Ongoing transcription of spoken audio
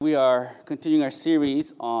We are continuing our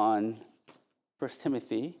series on 1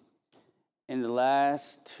 Timothy. In the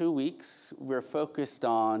last 2 weeks, we're focused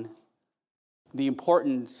on the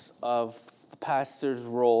importance of the pastor's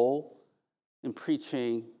role in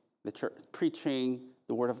preaching the church, preaching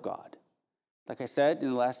the Word of God. Like I said in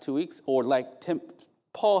the last 2 weeks, or like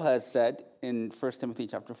Paul has said in 1 Timothy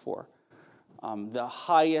chapter 4, the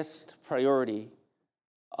highest priority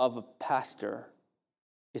of a pastor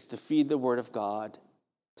is to feed the Word of God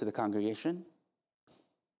to the congregation.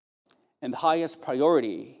 And the highest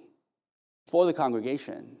priority for the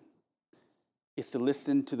congregation is to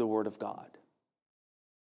listen to the Word of God.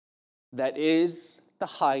 That is the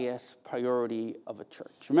highest priority of a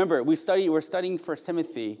church. Remember, we're studying 1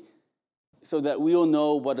 Timothy so that we will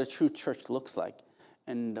know what a true church looks like.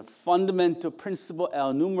 And the fundamental principle,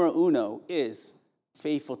 el numero uno, is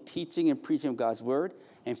faithful teaching and preaching of God's Word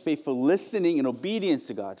and faithful listening and obedience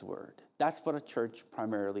to God's Word. That's what a church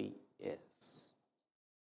primarily is.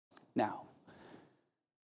 Now,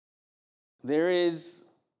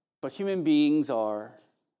 but human beings are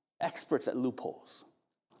experts at loopholes.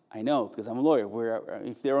 I know, because I'm a lawyer.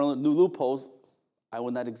 If there are new loopholes, I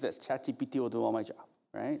will not exist. ChatGPT will do all my job,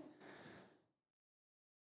 right?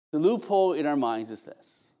 The loophole in our minds is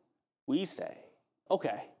this. We say,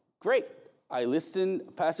 okay, great. I listen,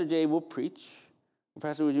 Pastor Jay will preach,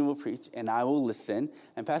 Pastor Eugene will preach, and I will listen.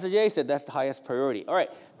 And Pastor Jay said that's the highest priority. All right,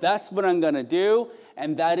 that's what I'm going to do,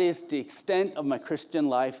 and that is the extent of my Christian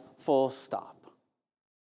life, full stop.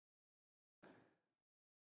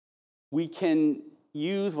 We can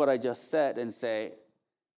use what I just said and say,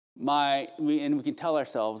 we can tell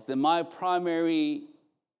ourselves that my primary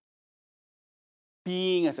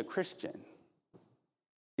being as a Christian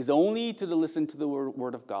is only to listen to the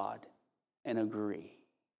Word of God and agree.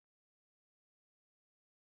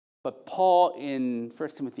 But Paul in 1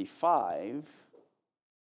 Timothy 5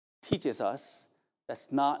 teaches us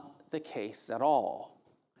that's not the case at all.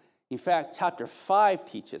 In fact, chapter 5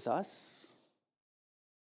 teaches us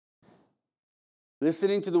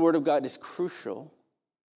listening to the Word of God is crucial,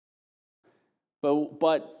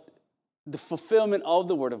 but the fulfillment of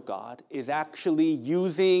the Word of God is actually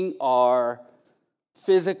using our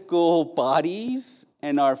physical bodies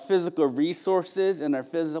and our physical resources and our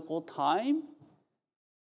physical time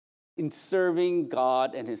in serving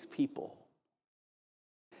God and His people.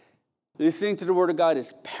 Listening to the Word of God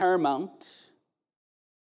is paramount,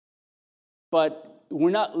 but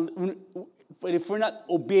if we're not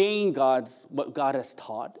obeying what God has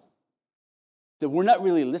taught, then we're not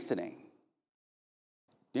really listening.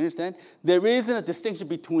 Do you understand? There isn't a distinction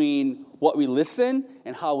between what we listen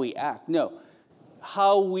and how we act. No.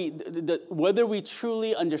 Whether we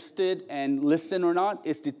truly understood and listen or not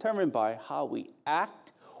is determined by how we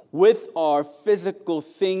act with our physical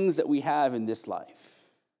things that we have in this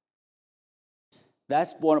life.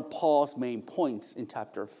 That's one of Paul's main points in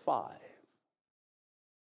chapter 5.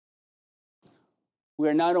 We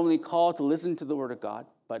are not only called to listen to the Word of God,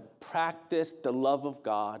 but practice the love of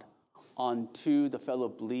God onto the fellow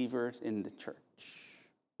believers in the church.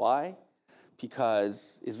 Why?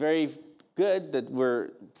 Because it's very good that we're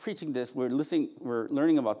preaching this, we're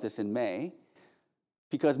learning about this in May,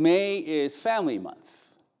 because May is family month.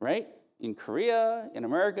 Right? In Korea, in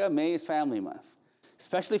America, May is family month.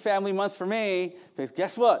 Especially family month for me, because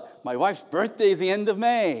guess what? My wife's birthday is the end of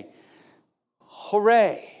May.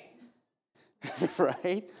 Hooray.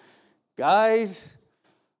 Right? Guys,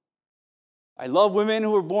 I love women who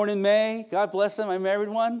were born in May. God bless them. I married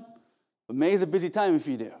one. But May is a busy time if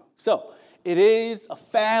you do. So, it is a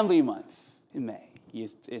family month in May.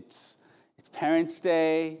 It's Parents'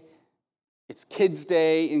 Day. It's Kids'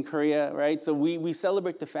 Day in Korea, right? So we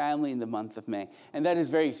celebrate the family in the month of May. And that is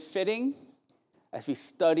very fitting as we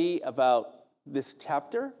study about this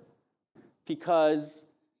chapter, because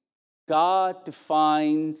God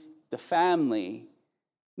defines the family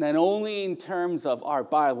not only in terms of our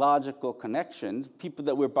biological connections, people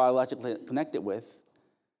that we're biologically connected with,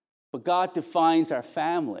 but God defines our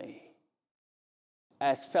family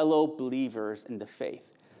as fellow believers in the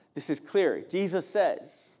faith. This is clear. Jesus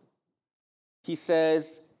says, He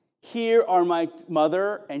says, "Here are my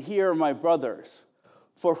mother and here are my brothers.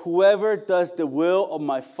 For whoever does the will of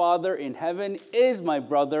my Father in heaven is my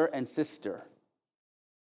brother and sister."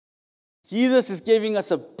 Jesus is giving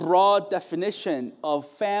us a broad definition of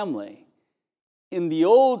family. In the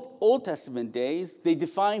Old Testament days, they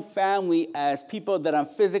defined family as people that I'm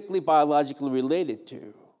physically, biologically related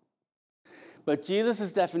to. But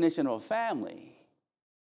Jesus' definition of family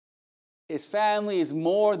is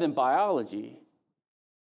more than biology.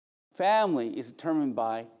 Family is determined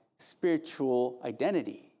by spiritual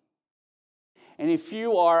identity. And if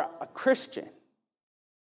you are a Christian,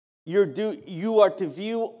 you are to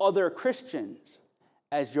view other Christians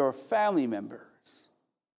as your family members.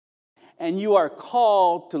 And you are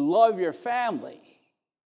called to love your family,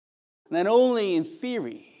 not only in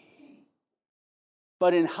theory,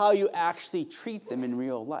 but in how you actually treat them in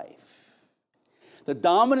real life. The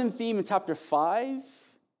dominant theme in chapter 5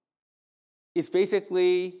 is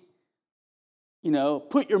basically,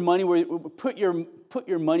 put your money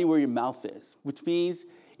where your mouth is, which means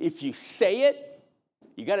if you say it,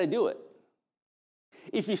 you got to do it.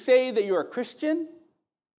 If you say that you're a Christian,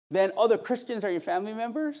 then other Christians are your family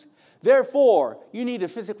members. Therefore, you need to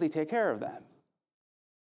physically take care of them.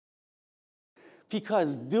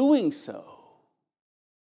 Because doing so,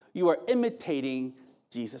 you are imitating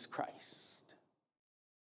Jesus Christ.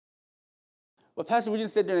 What Pastor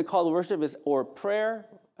Williams said during the call to worship or prayer,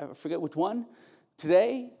 I forget which one,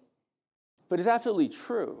 today, but it's absolutely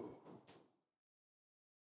true.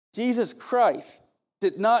 Jesus Christ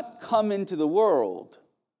did not come into the world.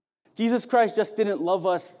 Jesus Christ just didn't love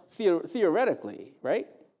us theoretically, right?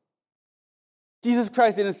 Jesus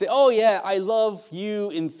Christ didn't say, oh yeah, I love you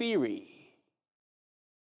in theory.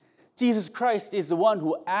 Jesus Christ is the one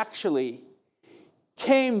who actually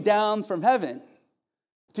came down from heaven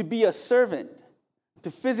to be a servant, to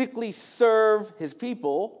physically serve his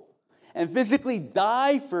people, and physically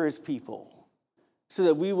die for his people so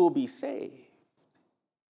that we will be saved.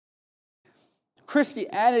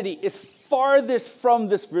 Christianity is farthest from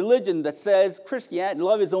this religion that says Christianity,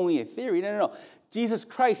 love is only a theory. No. Jesus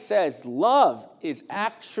Christ says love is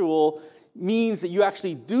means that you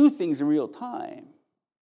actually do things in real time.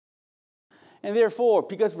 And therefore,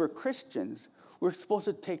 because we're Christians, we're supposed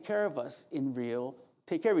to take care of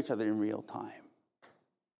each other in real time.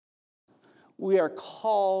 We are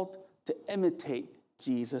called to imitate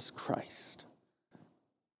Jesus Christ.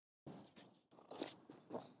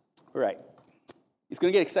 All right. It's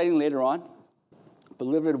going to get exciting later on, but a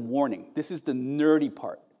little bit of warning. This is the nerdy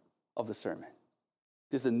part of the sermon.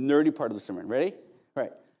 This is the nerdy part of the sermon. Ready? All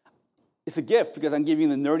right. It's a gift because I'm giving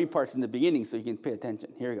you the nerdy parts in the beginning so you can pay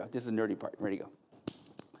attention. Here we go. This is the nerdy part. Ready to go.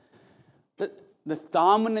 The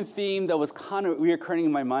dominant theme that was kind of reoccurring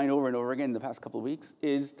in my mind over and over again in the past couple of weeks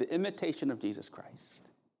is the imitation of Jesus Christ.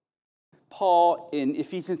 Paul, in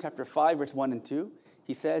Ephesians chapter 5, verse 1 and 2,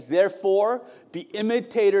 he says, therefore, be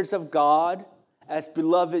imitators of God as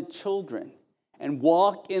beloved children, and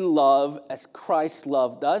walk in love as Christ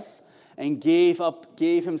loved us and gave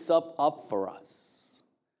himself up for us.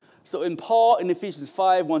 So in Ephesians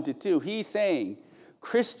 5, 1 to 2, he's saying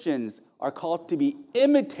Christians are called to be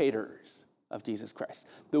imitators of Jesus Christ.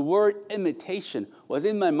 The word imitation was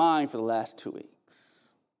in my mind for the last 2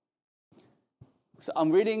 weeks. So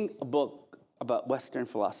I'm reading a book about Western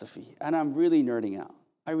philosophy, and I'm really nerding out.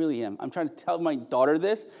 I really am. I'm trying to tell my daughter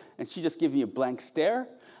this, and she just gives me a blank stare.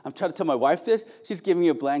 I'm trying to tell my wife this. She's giving me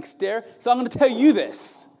a blank stare. So I'm going to tell you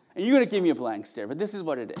this, and you're going to give me a blank stare. But this is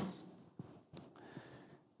what it is.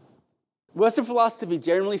 Western philosophy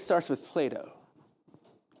generally starts with Plato.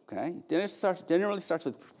 Okay? Generally starts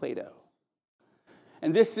with Plato.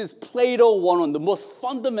 And this is Plato 101, the most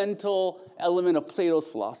fundamental element of Plato's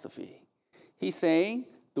philosophy. He's saying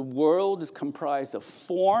the world is comprised of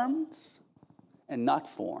forms and not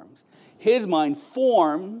forms. His mind,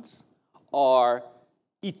 forms are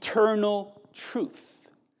eternal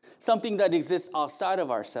truth, something that exists outside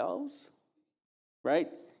of ourselves, right?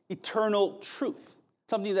 Eternal truth,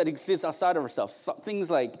 something that exists outside of ourselves. Things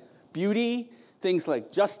like beauty, things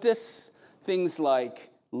like justice, things like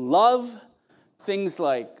love, things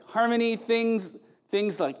like harmony, things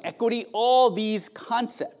like equity. All these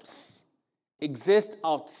concepts exist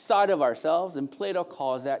outside of ourselves, and Plato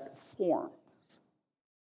calls that form.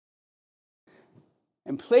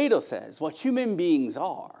 And Plato says what human beings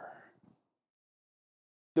are,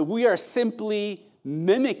 that we are simply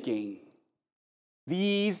mimicking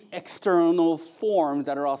these external forms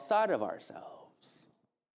that are outside of ourselves.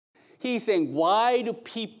 He's saying, why are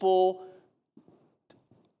people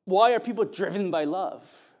driven by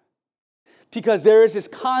love? Because there is this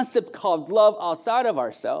concept called love outside of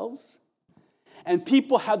ourselves, and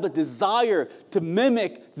people have the desire to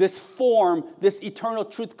mimic this form, this eternal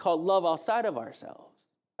truth called love outside of ourselves.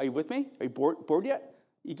 Are you with me? Are you bored yet?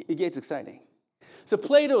 It gets exciting. So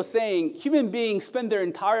Plato is saying human beings spend their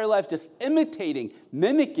entire life just imitating,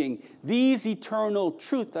 mimicking these eternal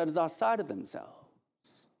truth that is outside of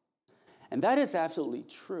themselves. And that is absolutely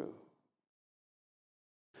true.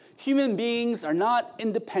 Human beings are not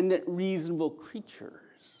independent, reasonable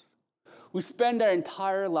creatures. We spend our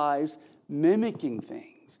entire lives mimicking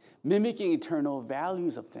things, mimicking eternal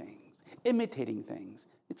values of things, imitating things,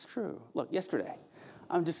 It's true. Look, yesterday,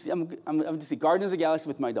 I went to see Guardians of the Galaxy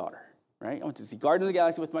with my daughter, right? I went to see Guardians of the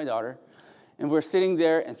Galaxy with my daughter, and we're sitting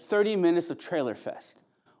there, and 30 minutes of Trailer Fest.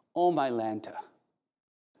 Oh, my Lanta,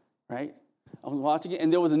 right? I was watching it,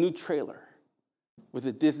 and there was a new trailer with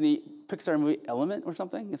a Disney Pixar movie, Element or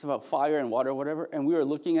something. It's about fire and water or whatever, and we were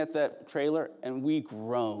looking at that trailer, and we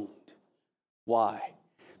groaned. Why?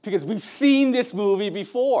 Because we've seen this movie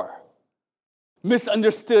before.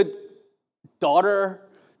 Misunderstood daughter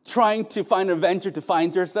trying to find an adventure to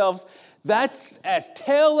find herself. That's as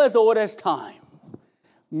tale as old as time.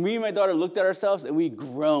 Me and my daughter looked at ourselves and we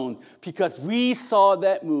groaned because we saw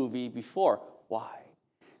that movie before. Why?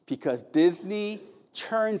 Because Disney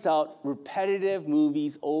churns out repetitive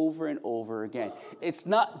movies over and over again. It's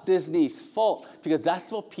not Disney's fault because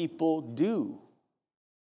that's what people do.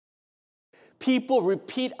 People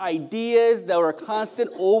repeat ideas that are constant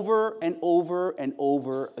over and over and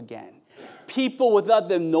over again. People, without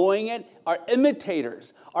them knowing it, are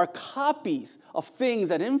imitators, are copies of things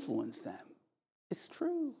that influence them. It's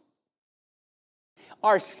true.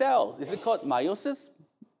 Our cells, is it called meiosis?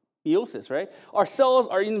 Meiosis, right? Our cells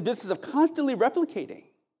are in the business of constantly replicating.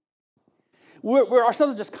 Our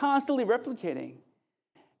cells are just constantly replicating.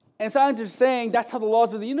 And scientists are saying that's how the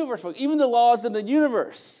laws of the universe work. Even the laws of the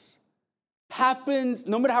universe happens,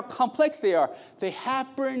 no matter how complex they are, they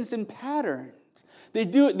happens in patterns. They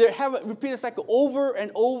have a repeated cycle over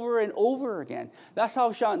and over and over again. That's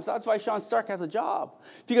why Sean Stark has a job.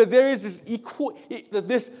 Because there is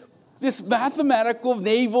this mathematical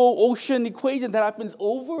naval ocean equation that happens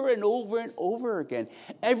over and over and over again.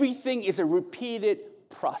 Everything is a repeated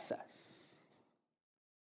process.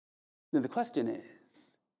 Then the question is,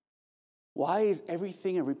 why is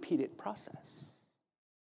everything a repeated process?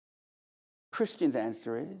 Christian's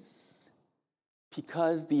answer is,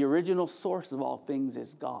 because the original source of all things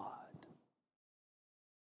is God.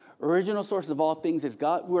 Original source of all things is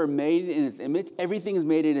God. We are made in His image. Everything is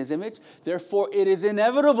made in His image. Therefore, it is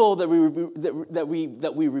inevitable that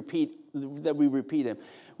we repeat Him.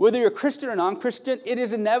 Whether you're Christian or non-Christian, it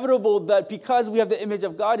is inevitable that because we have the image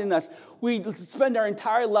of God in us, we spend our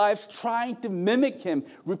entire lives trying to mimic Him,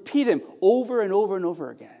 repeat Him over and over and over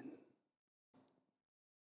again.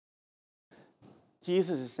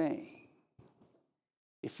 Jesus is saying,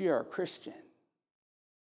 if you're a Christian,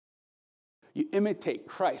 you imitate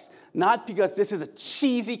Christ, not because this is a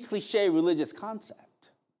cheesy, cliche religious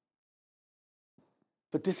concept,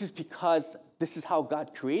 but this is because this is how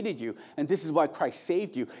God created you, and this is why Christ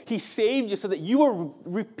saved you. He saved you so that you will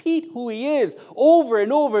repeat who He is over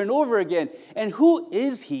and over and over again. And who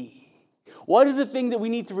is He? What is the thing that we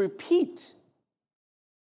need to repeat?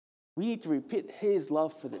 We need to repeat His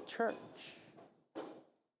love for the church.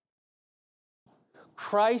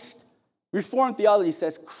 Christ, Reformed theology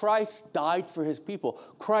says Christ died for His people.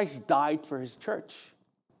 Christ died for His church.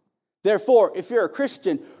 Therefore, if you're a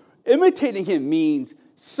Christian, imitating Him means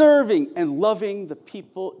serving and loving the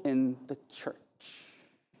people in the church.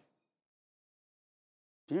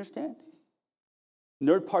 Do you understand?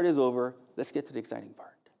 Nerd part is over. Let's get to the exciting part.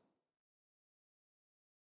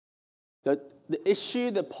 The issue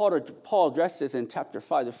that Paul addresses in chapter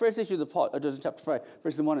 5, the first issue that Paul addresses in chapter 5,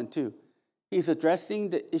 verses 1 and 2, he's addressing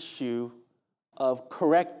the issue of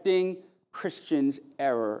correcting Christians'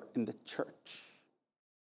 error in the church.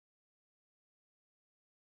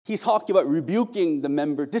 He's talking about rebuking the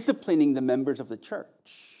member, disciplining the members of the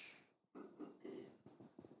church.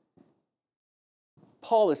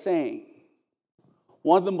 Paul is saying,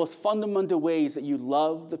 one of the most fundamental ways that you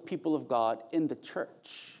love the people of God in the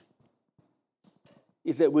church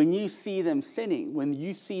is that when you see them sinning, when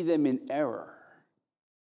you see them in error,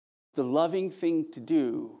 the loving thing to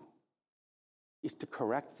do is to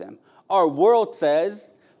correct them. Our world says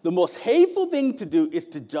the most hateful thing to do is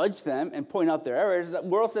to judge them and point out their errors. The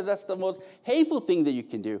world says that's the most hateful thing that you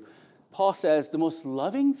can do. Paul says the most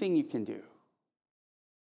loving thing you can do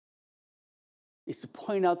is to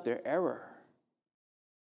point out their error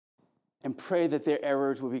and pray that their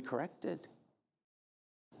errors will be corrected.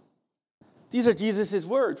 These are Jesus'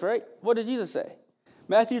 words, right? What did Jesus say?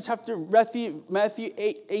 Matthew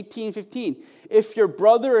 18:15. If your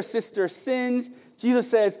brother or sister sins, Jesus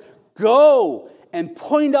says, go and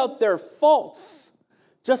point out their faults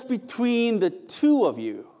just between the two of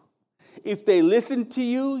you. If they listen to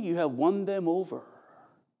you, you have won them over.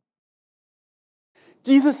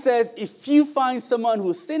 Jesus says, if you find someone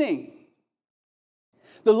who's sinning,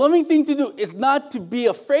 the loving thing to do is not to be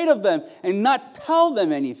afraid of them and not tell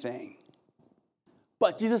them anything.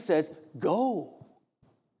 But Jesus says, go.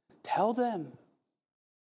 Tell them.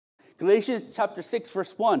 Galatians chapter 6,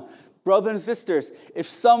 verse 1. Brothers and sisters, if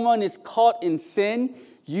someone is caught in sin,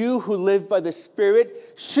 you who live by the Spirit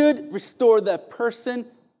should restore that person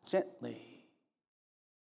gently.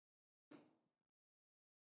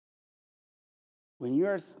 When you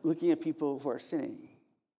are looking at people who are sinning,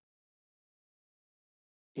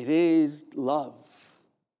 it is love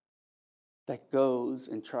that goes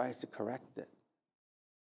and tries to correct it.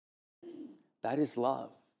 That is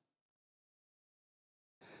love.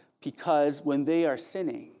 Because when they are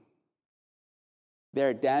sinning,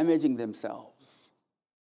 they're damaging themselves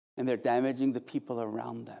and they're damaging the people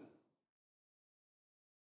around them.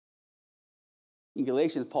 In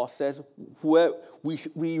Galatians, Paul says,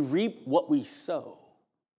 we reap what we sow.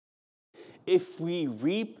 If we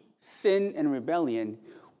reap sin and rebellion,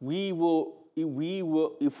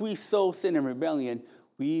 if we sow sin and rebellion,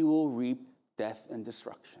 we will reap death and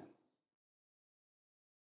destruction.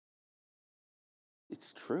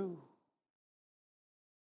 It's true.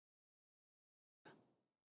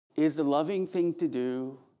 Is the loving thing to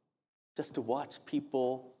do just to watch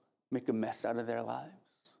people make a mess out of their lives?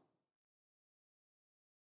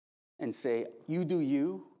 And say, you do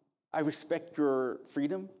you. I respect your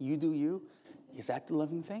freedom. You do you. Is that the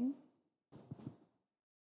loving thing?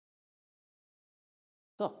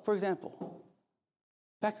 Look, for example,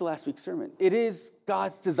 back to last week's sermon. It is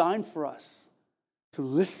God's design for us to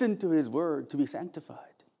listen to his word, to be sanctified.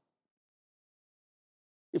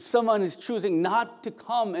 If someone is choosing not to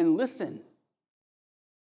come and listen,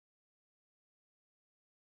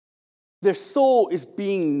 their soul is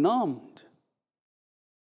being numbed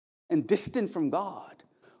and distant from God,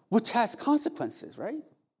 which has consequences, right?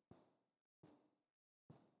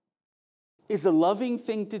 Is a loving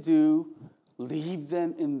thing to do leave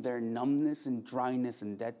them in their numbness and dryness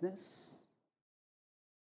and deadness?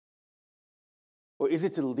 Or is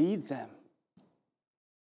it to lead them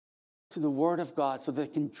to the Word of God so they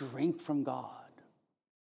can drink from God?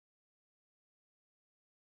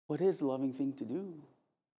 What is a loving thing to do?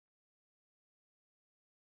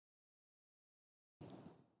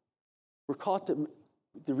 We're called to,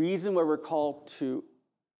 the reason why we're called to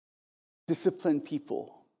discipline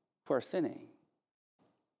people who are sinning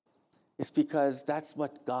is because that's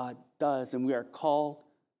what God does, and we are called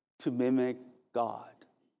to mimic God.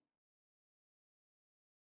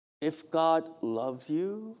 If God loves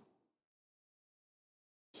you,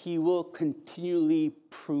 he will continually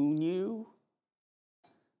prune you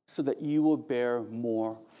so that you will bear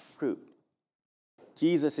more fruit.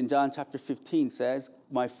 Jesus in John chapter 15 says,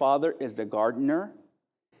 my Father is the gardener.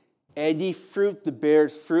 Any fruit that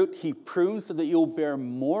bears fruit, he prunes so that you'll bear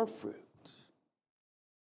more fruit.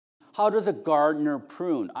 How does a gardener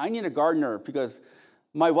prune? I need a gardener because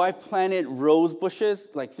my wife planted rose bushes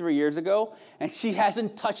like 3 years ago, and she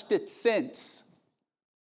hasn't touched it since.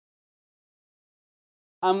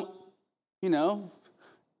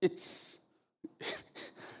 It's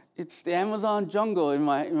the Amazon jungle in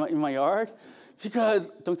my yard.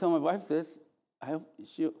 Because, don't tell my wife this, I hope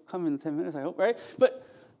she'll come in 10 minutes, I hope, right? But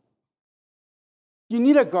you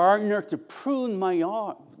need a gardener to prune my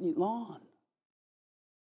lawn.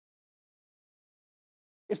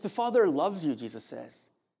 If the Father loves you, Jesus says,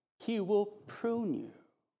 he will prune you.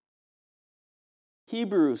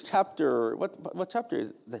 Hebrews chapter, what chapter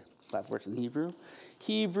is that verse in Hebrew?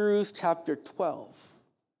 Hebrews chapter 12.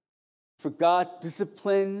 For God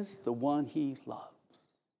disciplines the one he loves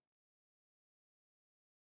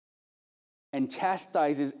and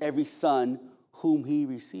chastises every son whom he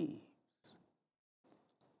receives.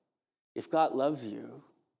 If God loves you,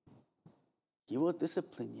 he will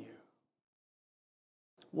discipline you.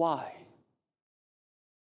 Why?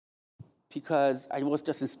 Because I was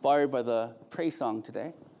just inspired by the praise song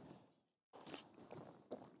today.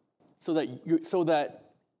 So that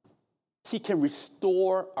he can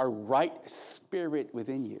restore a right spirit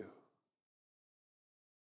within you.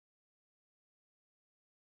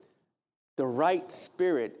 The right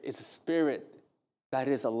spirit is a spirit that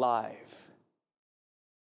is alive,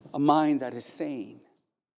 a mind that is sane,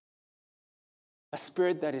 a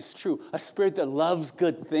spirit that is true, a spirit that loves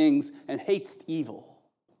good things and hates evil,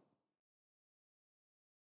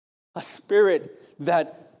 a spirit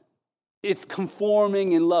that is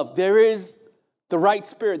conforming in love. There is the right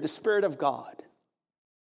spirit, the Spirit of God.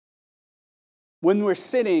 When we're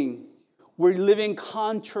sinning, we're living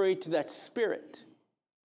contrary to that spirit.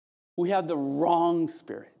 We have the wrong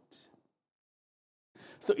spirit.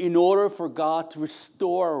 So in order for God to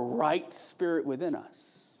restore a right spirit within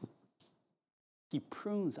us, he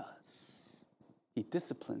prunes us. He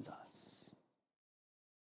disciplines us.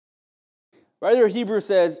 Writer of Hebrews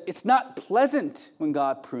says, it's not pleasant when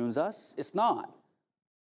God prunes us. It's not.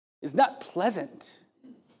 It's not pleasant.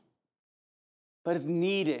 but it's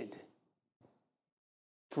needed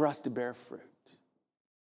for us to bear fruit.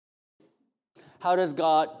 How does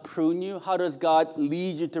God prune you? How does God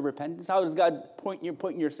lead you to repentance? How does God point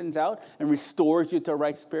your sins out and restores you to a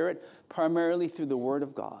right spirit? Primarily through the Word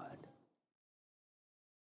of God.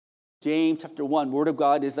 James chapter 1, Word of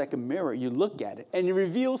God is like a mirror. You look at it and it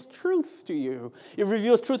reveals truth to you. It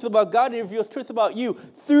reveals truth about God. It reveals truth about you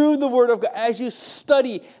through the Word of God. As you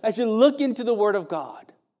study, as you look into the Word of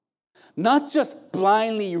God. Not just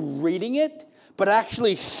blindly reading it, but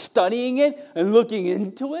actually studying it and looking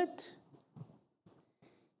into it.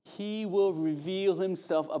 He will reveal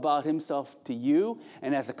himself about himself to you.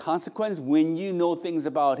 And as a consequence, when you know things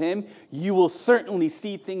about him, you will certainly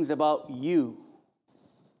see things about you.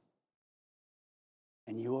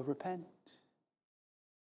 And you will repent.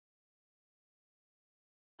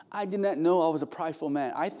 I did not know I was a prideful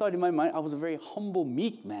man. I thought in my mind I was a very humble,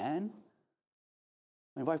 meek man.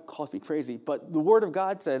 My wife calls me crazy, but the Word of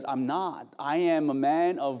God says I'm not. I am a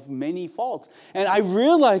man of many faults. And I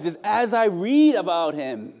realize this as I read about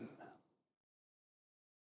him.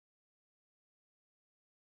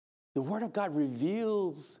 The Word of God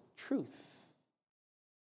reveals truth.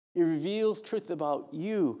 It reveals truth about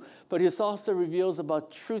you, but it also reveals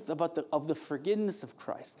about truth of the forgiveness of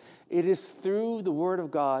Christ. It is through the Word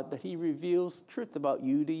of God that he reveals truth about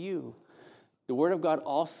you to you. The Word of God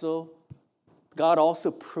also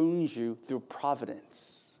prunes you through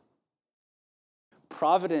providence.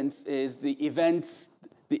 Providence is the events,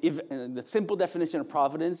 the simple definition of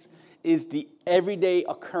providence is the everyday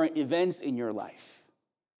occurring events in your life.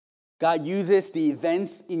 God uses the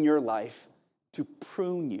events in your life to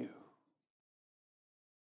prune you.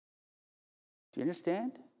 Do you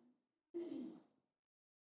understand?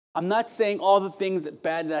 I'm not saying all the things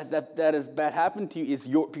that is bad happened to you is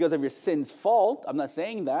because of your sin's fault. I'm not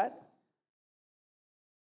saying that.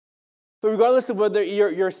 But regardless of whether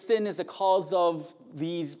your sin is the cause of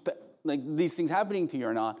these things happening to you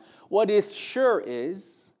or not, what is sure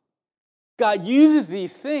is God uses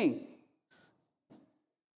these things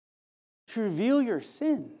to reveal your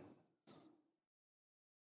sins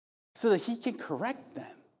so that he can correct them.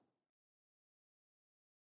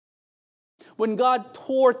 When God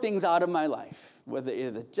tore things out of my life, whether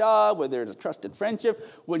it's a job, whether it's a trusted friendship,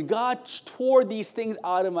 when God tore these things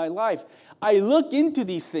out of my life, I look into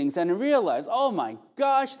these things and realize, oh my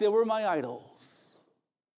gosh, they were my idols.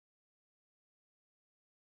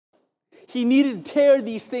 He needed to tear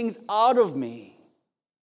these things out of me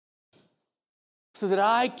so that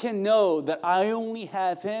I can know that I only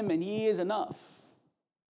have him and he is enough.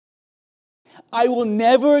 I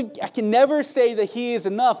can never say that he is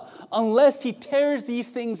enough unless he tears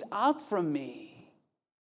these things out from me.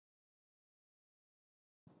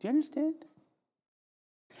 Do you understand?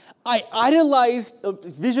 I idolized a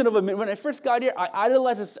vision of when I first got here, I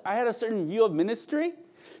had a certain view of ministry,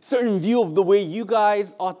 certain view of the way you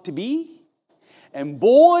guys ought to be. And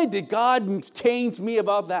boy, did God change me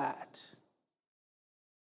about that.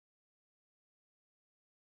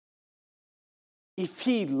 If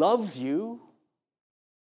he loves you,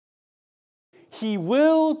 he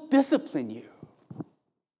will discipline you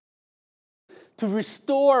to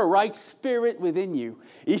restore a right spirit within you.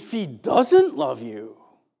 If he doesn't love you,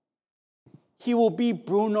 he will be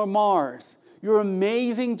Bruno Mars. You're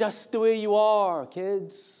amazing just the way you are,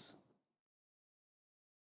 kids.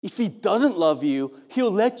 If he doesn't love you,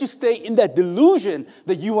 he'll let you stay in that delusion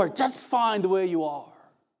that you are just fine the way you are.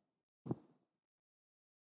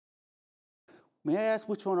 May I ask,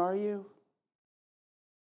 which one are you?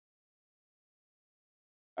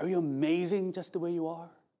 Are you amazing just the way you are?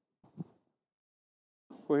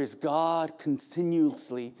 Or is God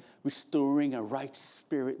continuously restoring a right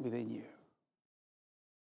spirit within you?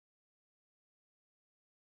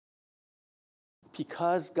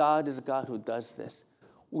 Because God is a God who does this,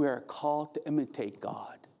 we are called to imitate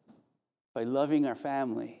God by loving our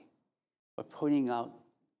family,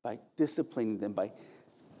 by disciplining them, by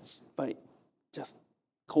just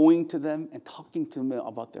going to them and talking to them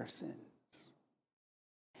about their sins.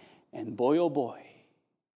 And boy, oh boy,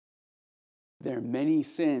 there are many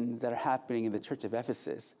sins that are happening in the church of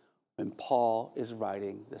Ephesus when Paul is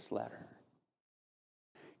writing this letter.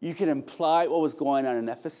 You can imply what was going on in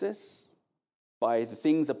Ephesus by the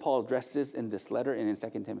things that Paul addresses in this letter and in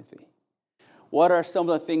 2 Timothy. What are some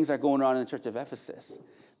of the things that are going on in the church of Ephesus?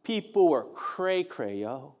 People were cray-cray,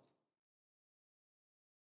 yo.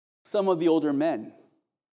 Some of the older men,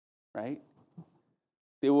 right?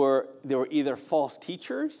 They were either false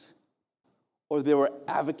teachers or they were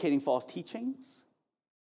advocating false teachings.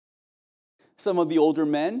 Some of the older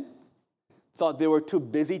men, thought they were too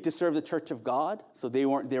busy to serve the church of God, so they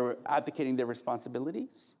were abdicating their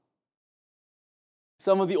responsibilities.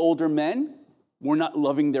 Some of the older men were not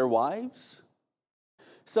loving their wives.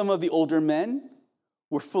 Some of the older men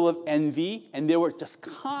were full of envy, and they were just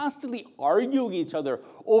constantly arguing each other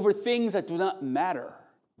over things that do not matter.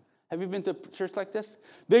 Have you been to a church like this?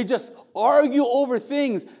 They just argue over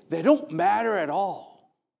things that don't matter at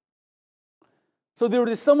all. So there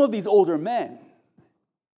were some of these older men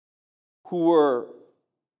who were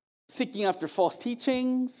seeking after false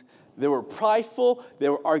teachings. They were prideful, they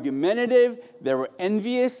were argumentative, they were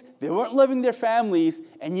envious, they weren't loving their families,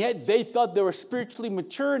 and yet they thought they were spiritually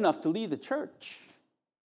mature enough to lead the church.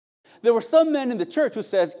 There were some men in the church who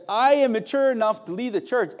says, I am mature enough to lead the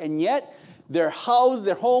church, and yet their homes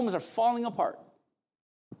are falling apart.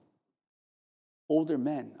 Older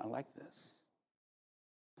men are like this.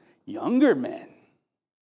 Younger men,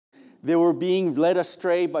 they were being led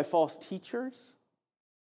astray by false teachers.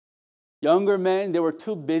 Younger men, they were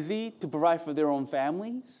too busy to provide for their own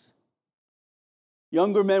families.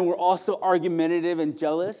 Younger men were also argumentative and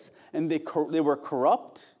jealous, and they were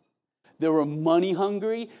corrupt. They were money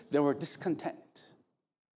hungry. They were discontent.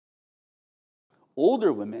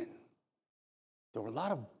 Older women, there were a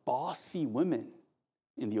lot of bossy women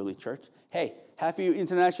in the early church. Hey, Happy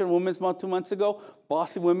International Women's Month 2 months ago.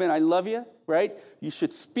 Bossy women, I love you, right? You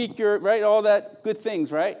should speak right? All that good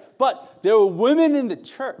things, right? But there were women in the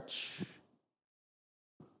church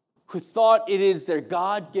who thought it is their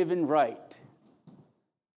God-given right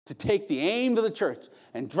to take the aim of the church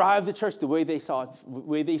and drive the church the way they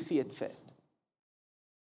see it fit.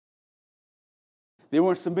 They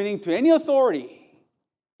weren't submitting to any authority.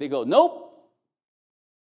 They go, nope.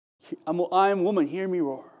 I'm a woman, hear me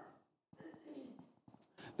roar.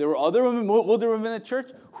 There were older women in the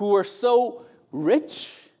church who were so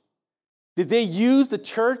rich that they used the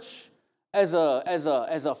church as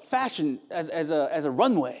a fashion, as a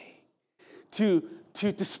runway to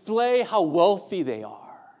display how wealthy they are.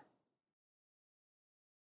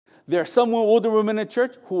 There are some older women in the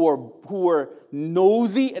church who were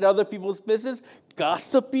nosy at other people's business,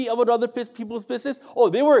 gossipy about other people's business. Oh,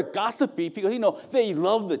 they were gossipy because, they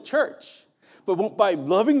loved the church. But by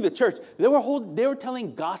loving the church, they were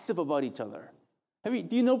telling gossip about each other.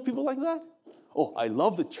 Do you know people like that? Oh, I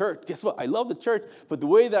love the church. Guess what? I love the church. But the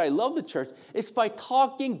way that I love the church is by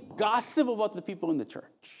talking gossip about the people in the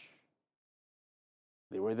church.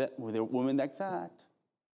 There were women like that.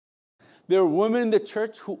 There were women in the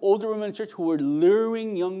church, older women in the church, who were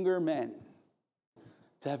luring younger men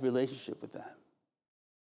to have a relationship with them.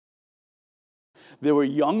 There were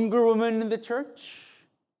younger women in the church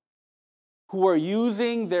who were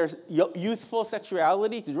using their youthful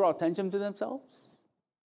sexuality to draw attention to themselves,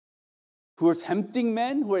 who are tempting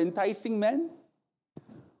men, who are enticing men,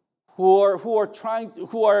 who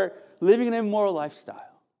are living an immoral lifestyle.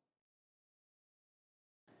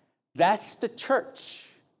 That's the church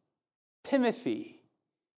Timothy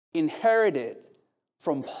inherited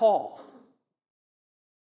from Paul.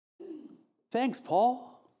 Thanks, Paul.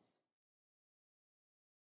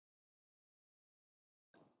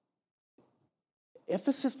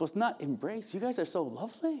 Ephesus was not embraced. You guys are so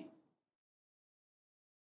lovely.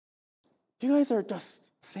 You guys are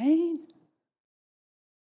just sane.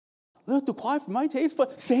 A little too quiet for my taste,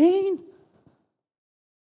 but sane.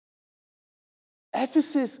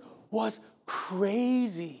 Ephesus was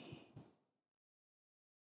crazy.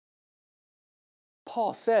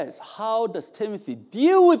 Paul says, how does Timothy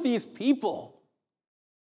deal with these people?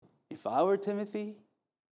 If I were Timothy,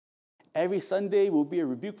 every Sunday will be a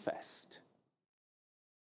rebuke fest.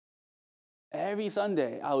 Every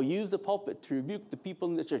Sunday, I'll use the pulpit to rebuke the people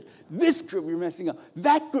in the church. This group you're messing up.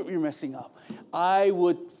 That group you're messing up. I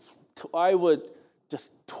would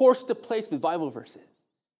just torch the place with Bible verses.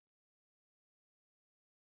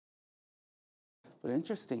 But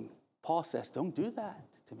interesting, Paul says, don't do that,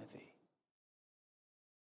 Timothy.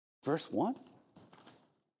 Verse 1.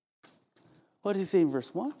 What does he say in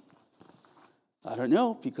verse 1? I don't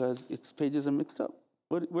know, because its pages are mixed up.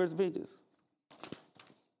 Where's the pages?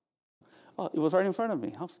 Oh, it was right in front of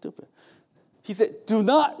me. How stupid. He said, do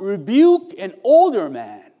not rebuke an older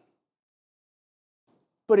man,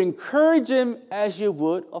 but encourage him as you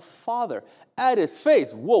would a father. At his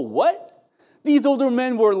face. Whoa, what? These older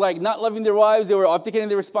men were not loving their wives. They were abdicating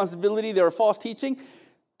their responsibility. They were false teaching.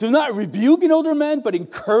 Do not rebuke an older man, but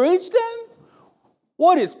encourage them?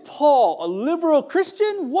 What is Paul, a liberal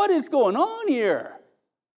Christian? What is going on here?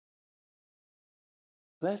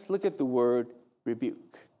 Let's look at the word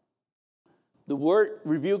rebuke. The word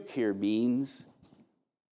rebuke here means,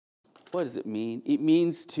 what does it mean? It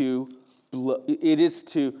means to it is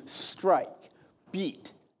to strike,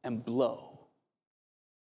 beat, and blow.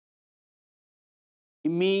 It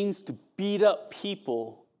means to beat up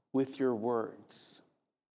people with your words.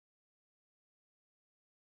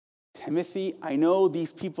 Timothy, I know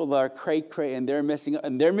these people are cray-cray and they're messing up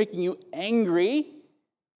and they're making you angry,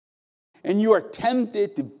 and you are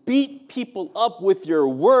tempted to beat people up with your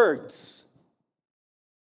words.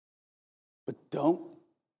 But don't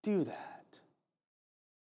do that.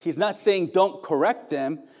 He's not saying don't correct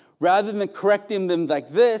them. Rather than correcting them like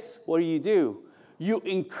this, what do? You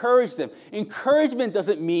encourage them. Encouragement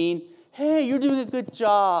doesn't mean, hey, you're doing a good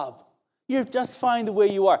job. You're just fine the way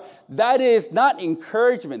you are. That is not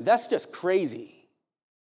encouragement. That's just crazy.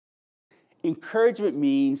 Encouragement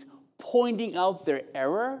means pointing out their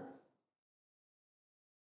error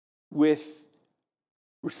with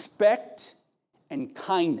respect and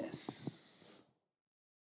kindness.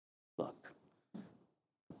 Look,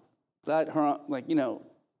 that, a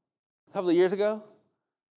couple of years ago,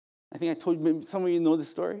 I think I told you, some of you know this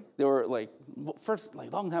story. They were a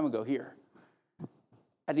long time ago here.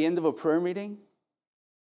 At the end of a prayer meeting,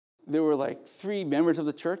 there were 3 members of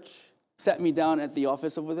the church, sat me down at the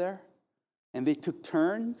office over there, and they took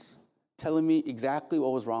turns telling me exactly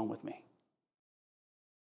what was wrong with me.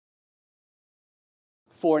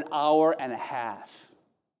 For an hour and a half.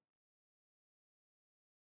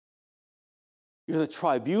 You're the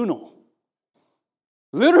tribunal.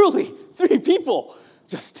 Literally, 3 people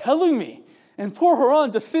just telling me. And poor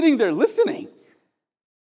Haran just sitting there listening.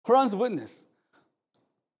 Haran's a witness.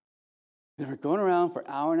 They were going around for an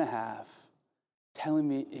hour and a half telling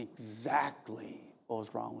me exactly what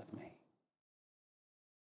was wrong with me.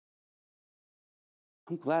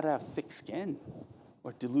 I'm glad I have thick skin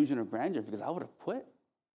or delusion of grandeur because I would have quit.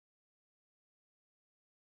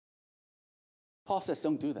 Paul says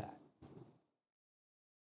don't do that.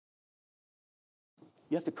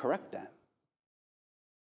 You have to correct them.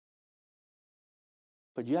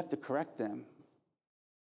 But you have to correct them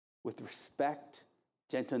with respect,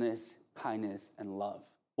 gentleness, kindness, and love.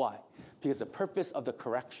 Why? Because the purpose of the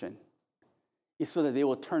correction is so that they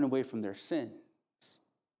will turn away from their sins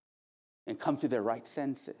and come to their right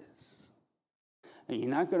senses. And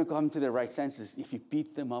you're not going to come to their right senses if you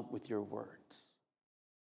beat them up with your words.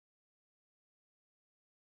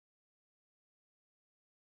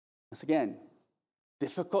 Once again,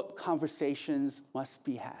 difficult conversations must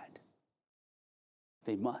be had.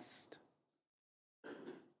 They must.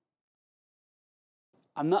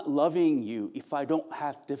 I'm not loving you if I don't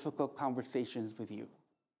have difficult conversations with you.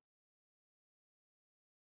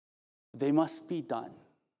 They must be done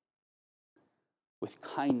with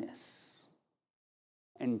kindness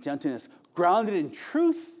and gentleness, grounded in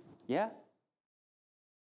truth, yeah?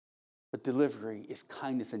 But delivery is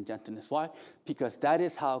kindness and gentleness. Why? Because that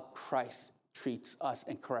is how Christ treats us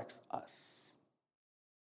and corrects us.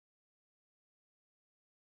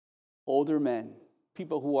 Older men,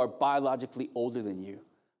 people who are biologically older than you.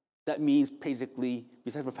 That means basically,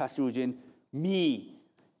 besides for Pastor Eugene, me.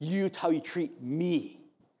 You, how you treat me.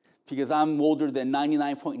 Because I'm older than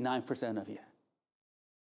 99.9% of you.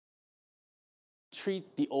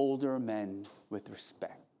 Treat the older men with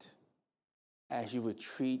respect as you would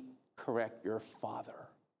correct your father.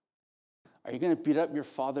 Are you going to beat up your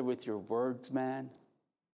father with your words, man?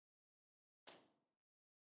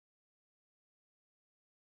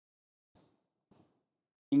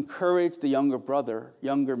 Encourage the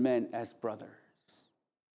younger men as brothers,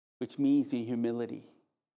 which means the humility.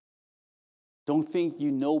 Don't think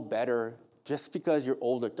you know better just because you're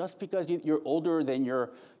older. Just because you're older than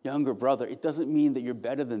your younger brother, it doesn't mean that you're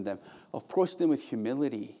better than them. Approach them with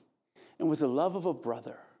humility and with the love of a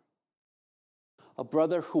brother. A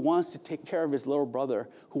brother who wants to take care of his little brother,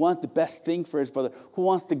 who wants the best thing for his brother, who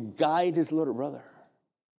wants to guide his little brother.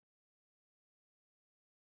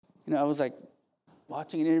 I was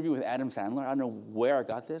watching an interview with Adam Sandler. I don't know where I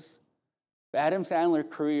got this. But Adam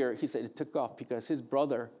Sandler's career, he said it took off because his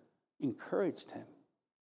brother encouraged him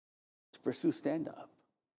to pursue stand-up.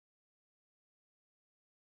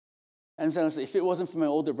 Adam Sandler said, if it wasn't for my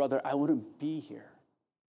older brother, I wouldn't be here.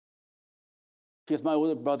 Because my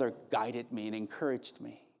older brother guided me and encouraged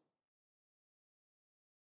me.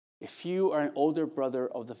 If you are an older brother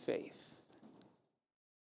of the faith,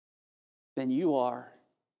 then you are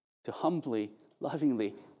to humbly,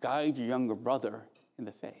 lovingly guide your younger brother in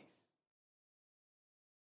the faith.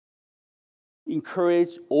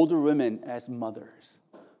 Encourage older women as mothers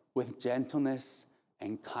with gentleness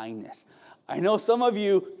and kindness. I know some of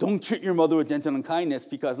you don't treat your mother with gentleness and kindness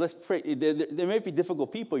because, let's pray, there may be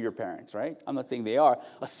difficult people, your parents, right? I'm not saying they are,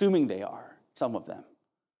 assuming they are, some of them.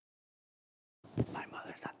 My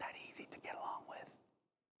mother's not that easy to get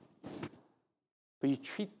but you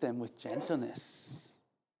treat them with gentleness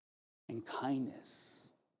and kindness.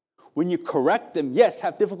 When you correct them, yes,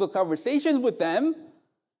 have difficult conversations with them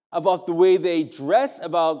about the way they dress,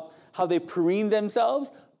 about how they preen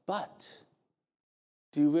themselves, but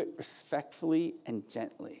do it respectfully and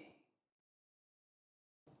gently.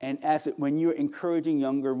 And when you're encouraging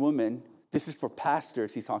younger women, this is for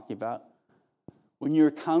pastors he's talking about, when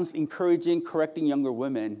you're encouraging, correcting younger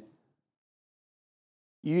women,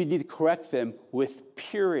 you need to correct them with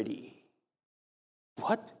purity.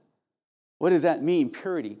 What? What does that mean,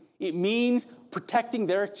 purity? It means protecting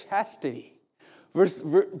their chastity,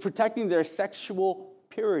 protecting their sexual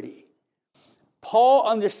purity. Paul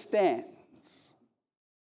understands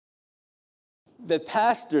that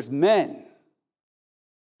pastors, men,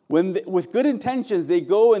 with good intentions, they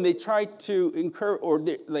go and they try to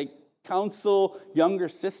counsel younger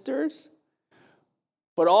sisters.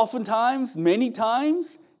 But oftentimes, many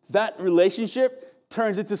times, that relationship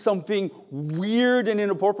turns into something weird and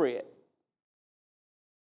inappropriate.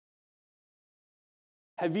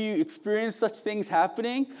 Have you experienced such things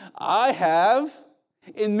happening? I have.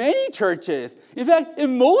 In many churches. In fact,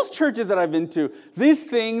 in most churches that I've been to, these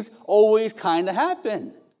things always kind of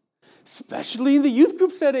happen. Especially in the youth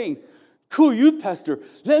group setting. Cool, youth pastor,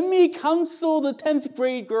 let me counsel the 10th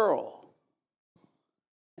grade girl.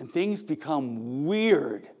 And things become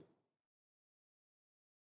weird.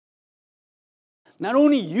 Not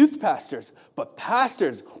only youth pastors, but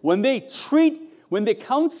pastors, when they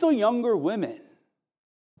counsel younger women,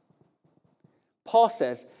 Paul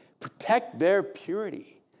says, protect their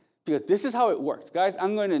purity. Because this is how it works. Guys,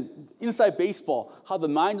 I'm going to, inside baseball, how the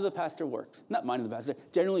mind of the pastor works. Not mind of the pastor,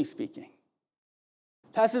 generally speaking.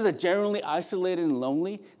 Pastors are generally isolated and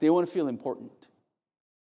lonely. They want to feel important.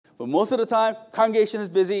 But most of the time, congregation is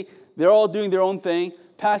busy. They're all doing their own thing.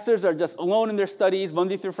 Pastors are just alone in their studies,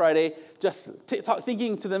 Monday through Friday, just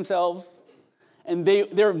thinking to themselves. And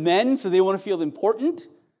they're men, so they want to feel important.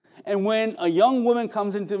 And when a young woman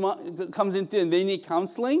comes into and they need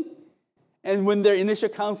counseling, and when their initial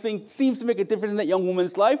counseling seems to make a difference in that young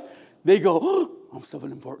woman's life, they go, oh, I'm so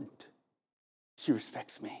important. She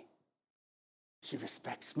respects me. She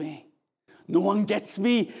respects me. No one gets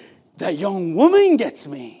me. That young woman gets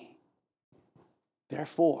me.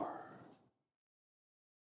 Therefore,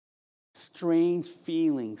 strange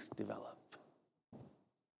feelings develop.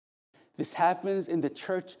 This happens in the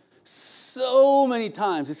church so many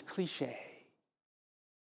times. It's cliche.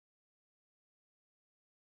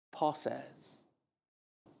 Paul says,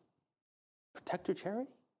 protect your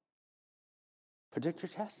charity. Protect your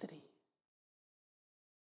chastity.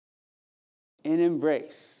 And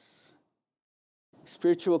embrace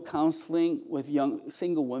spiritual counseling with young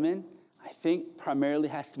single women, I think primarily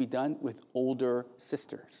has to be done with older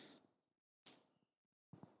sisters.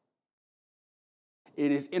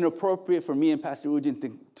 It is inappropriate for me and Pastor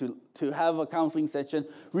Ujin to have a counseling session,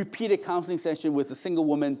 repeated counseling session with a single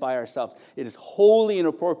woman by ourselves. It is wholly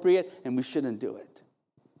inappropriate, and we shouldn't do it.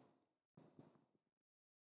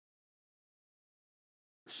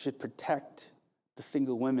 We should protect the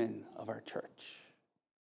single women of our church.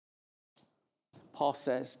 Paul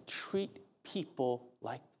says, treat people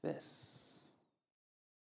like this.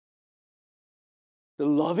 The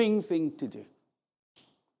loving thing to do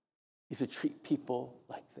is to treat people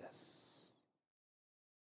like this.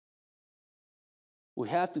 We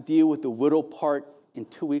have to deal with the widow part in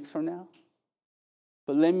 2 weeks from now.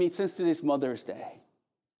 But since today's Mother's Day,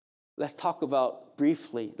 let's talk about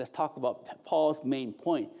Paul's main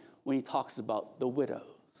point when he talks about the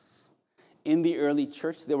widows. In the early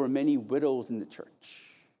church, there were many widows in the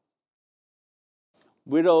church.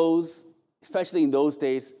 Widows, especially in those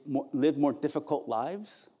days, lived more difficult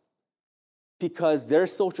lives because their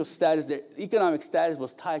social status, their economic status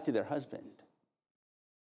was tied to their husband.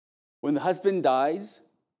 When the husband dies,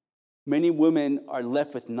 many women are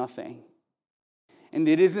left with nothing. And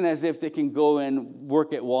it isn't as if they can go and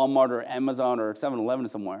work at Walmart or Amazon or 7-Eleven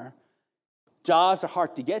somewhere. Jobs are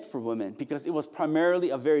hard to get for women because it was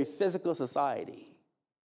primarily a very physical society.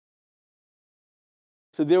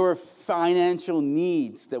 So there were financial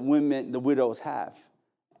needs that the widows have.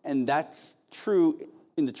 And that's true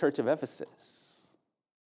in the church of Ephesus.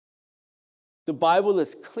 The Bible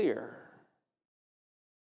is clear.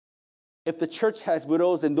 If the church has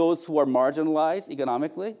widows and those who are marginalized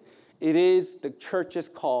economically, it is the church's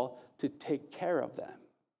call to take care of them.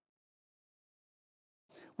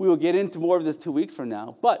 We will get into more of this 2 weeks from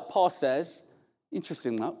now. But Paul says,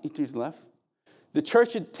 interesting enough, the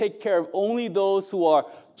church should take care of only those who are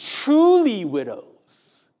truly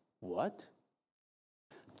widows. What?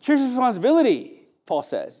 Church's responsibility, Paul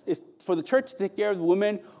says, is for the church to take care of the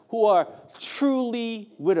women who are truly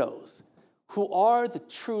widows. Who are the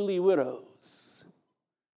truly widows?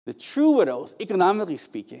 The true widows, economically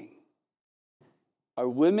speaking, are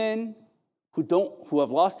women who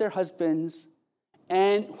have lost their husbands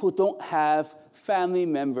and who don't have family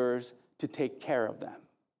members to take care of them.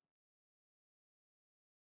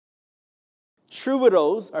 True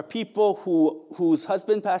widows are people whose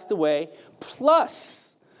husband passed away,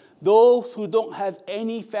 plus those who don't have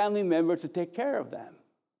any family member to take care of them.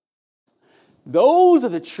 Those are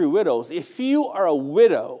the true widows. If you are a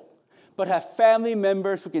widow but have family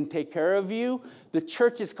members who can take care of you, the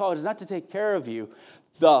church's call is not to take care of you.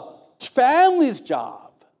 The family's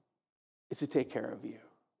job is to take care of you.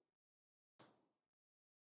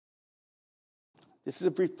 This is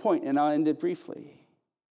a brief point, and I'll end it briefly.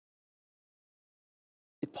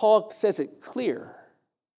 Paul says it clear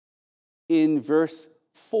in verse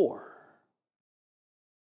 4.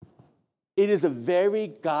 It is a very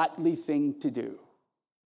godly thing to do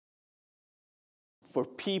for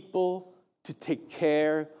people to take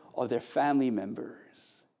care of their family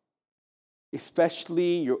members,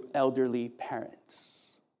 especially your elderly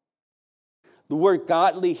parents. The word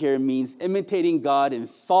godly here means imitating God in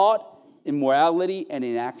thought, in morality, and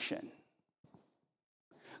in action.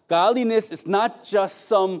 Godliness is not just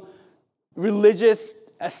some religious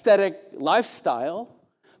aesthetic lifestyle,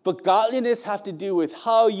 but godliness has to do with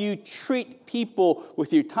how you treat people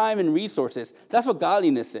with your time and resources. That's what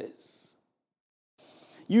godliness is.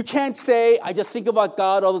 You can't say, I just think about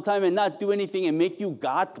God all the time and not do anything and make you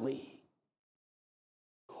godly.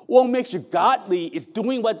 What makes you godly is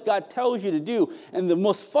doing what God tells you to do. And the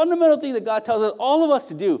most fundamental thing that God tells all of us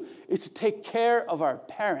to do is to take care of our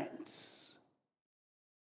parents.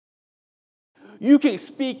 You can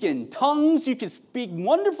speak in tongues. You can speak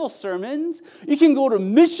wonderful sermons. You can go to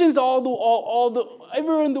missions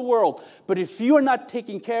everywhere in the world. But if you are not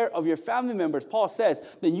taking care of your family members, Paul says,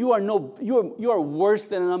 then you are worse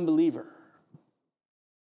than an unbeliever.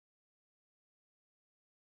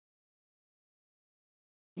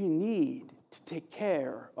 You need to take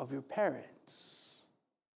care of your parents.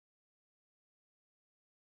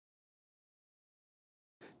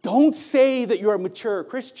 Don't say that you're a mature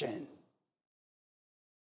Christian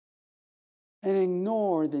and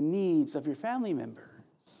ignore the needs of your family members,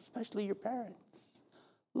 especially your parents.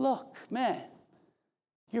 Look, man,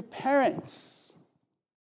 your parents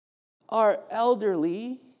are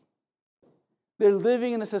elderly. They're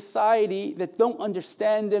living in a society that don't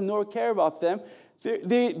understand them nor care about them.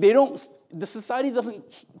 They don't. The society doesn't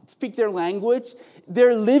speak their language.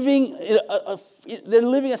 They're living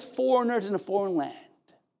as foreigners in a foreign land.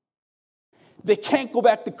 They can't go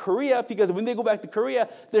back to Korea because when they go back to Korea,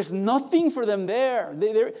 there's nothing for them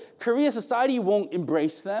there. Korea society won't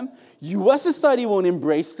embrace them. U.S. society won't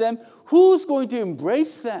embrace them. Who's going to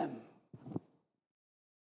embrace them?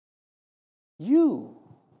 You.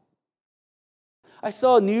 I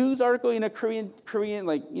saw a news article in a Korean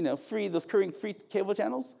those Korean free cable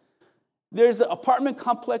channels. There's an apartment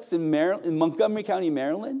complex in Montgomery County,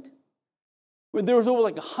 Maryland, where there was over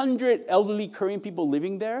 100 elderly Korean people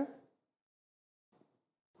living there.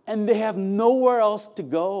 And they have nowhere else to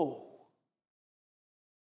go.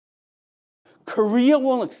 Korea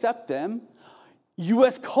won't accept them.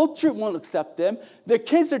 U.S. culture won't accept them. Their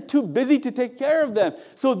kids are too busy to take care of them.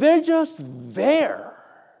 So they're just there.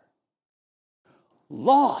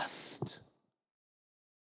 Lost.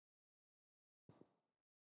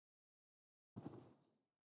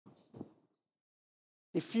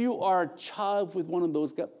 If you are a child with one of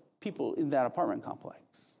those people in that apartment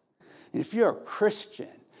complex, and if you're a Christian,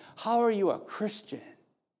 how are you a Christian?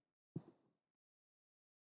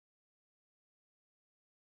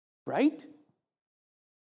 Right?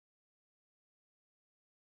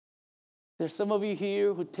 There's some of you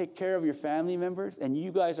here who take care of your family members, and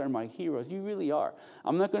you guys are my heroes. You really are.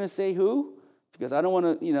 I'm not going to say who, because I don't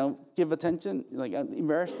want to, give attention,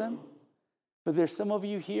 embarrass them. But there's some of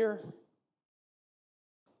you here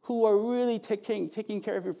who are really taking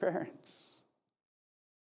care of your parents.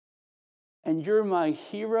 And you're my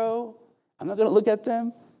hero. I'm not going to look at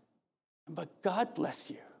them, but God bless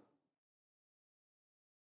you.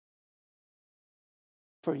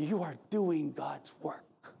 For you are doing God's work.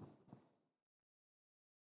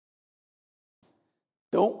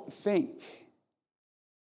 Don't think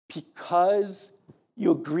because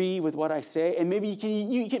you agree with what I say, and maybe you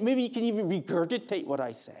can even regurgitate what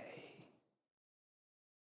I say.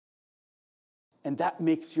 And that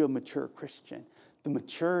makes you a mature Christian. The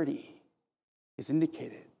maturity is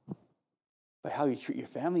indicated by how you treat your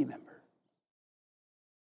family member.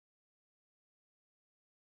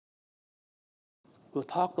 We'll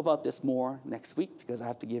talk about this more next week because I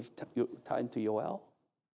have to give time to Yoel.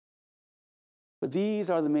 But these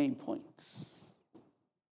are the main points.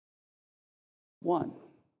 1,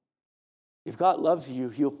 if God loves you,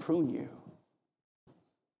 he'll prune you.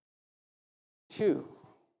 2,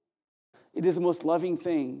 it is the most loving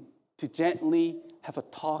thing to gently have a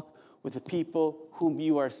talk with the people whom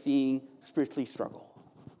you are seeing spiritually struggle.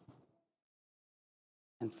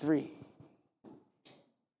 And 3,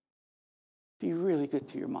 be really good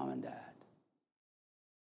to your mom and dad.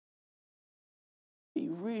 Be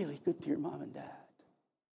really good to your mom and dad.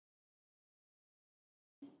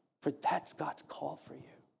 For that's God's call for you.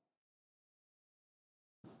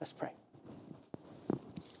 Let's pray.